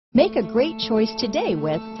Make a great choice today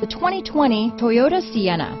with the 2020 Toyota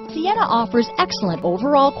Sienna. Sienna offers excellent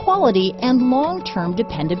overall quality and long-term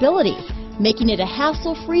dependability, making it a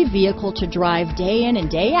hassle-free vehicle to drive day in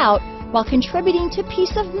and day out while contributing to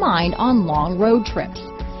peace of mind on long road trips.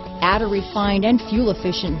 Add a refined and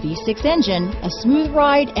fuel-efficient V6 engine, a smooth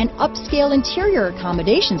ride, and upscale interior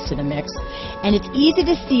accommodations to the mix, and it's easy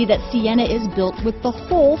to see that Sienna is built with the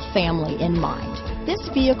whole family in mind.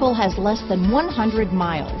 This vehicle has less than 100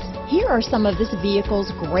 miles. Here are some of this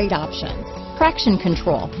vehicle's great options: traction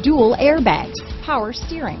control, dual airbags, power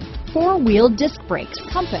steering, four-wheel disc brakes,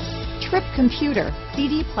 compass, trip computer,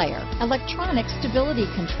 CD player, electronic stability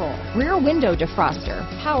control, rear window defroster,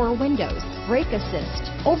 power windows, brake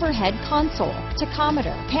assist, overhead console,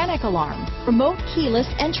 tachometer, panic alarm, remote keyless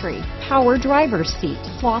entry, power driver's seat,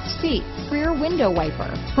 cloth seats, rear window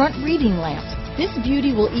wiper, front reading lamps. This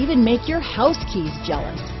beauty will even make your house keys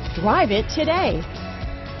jealous. Drive it today.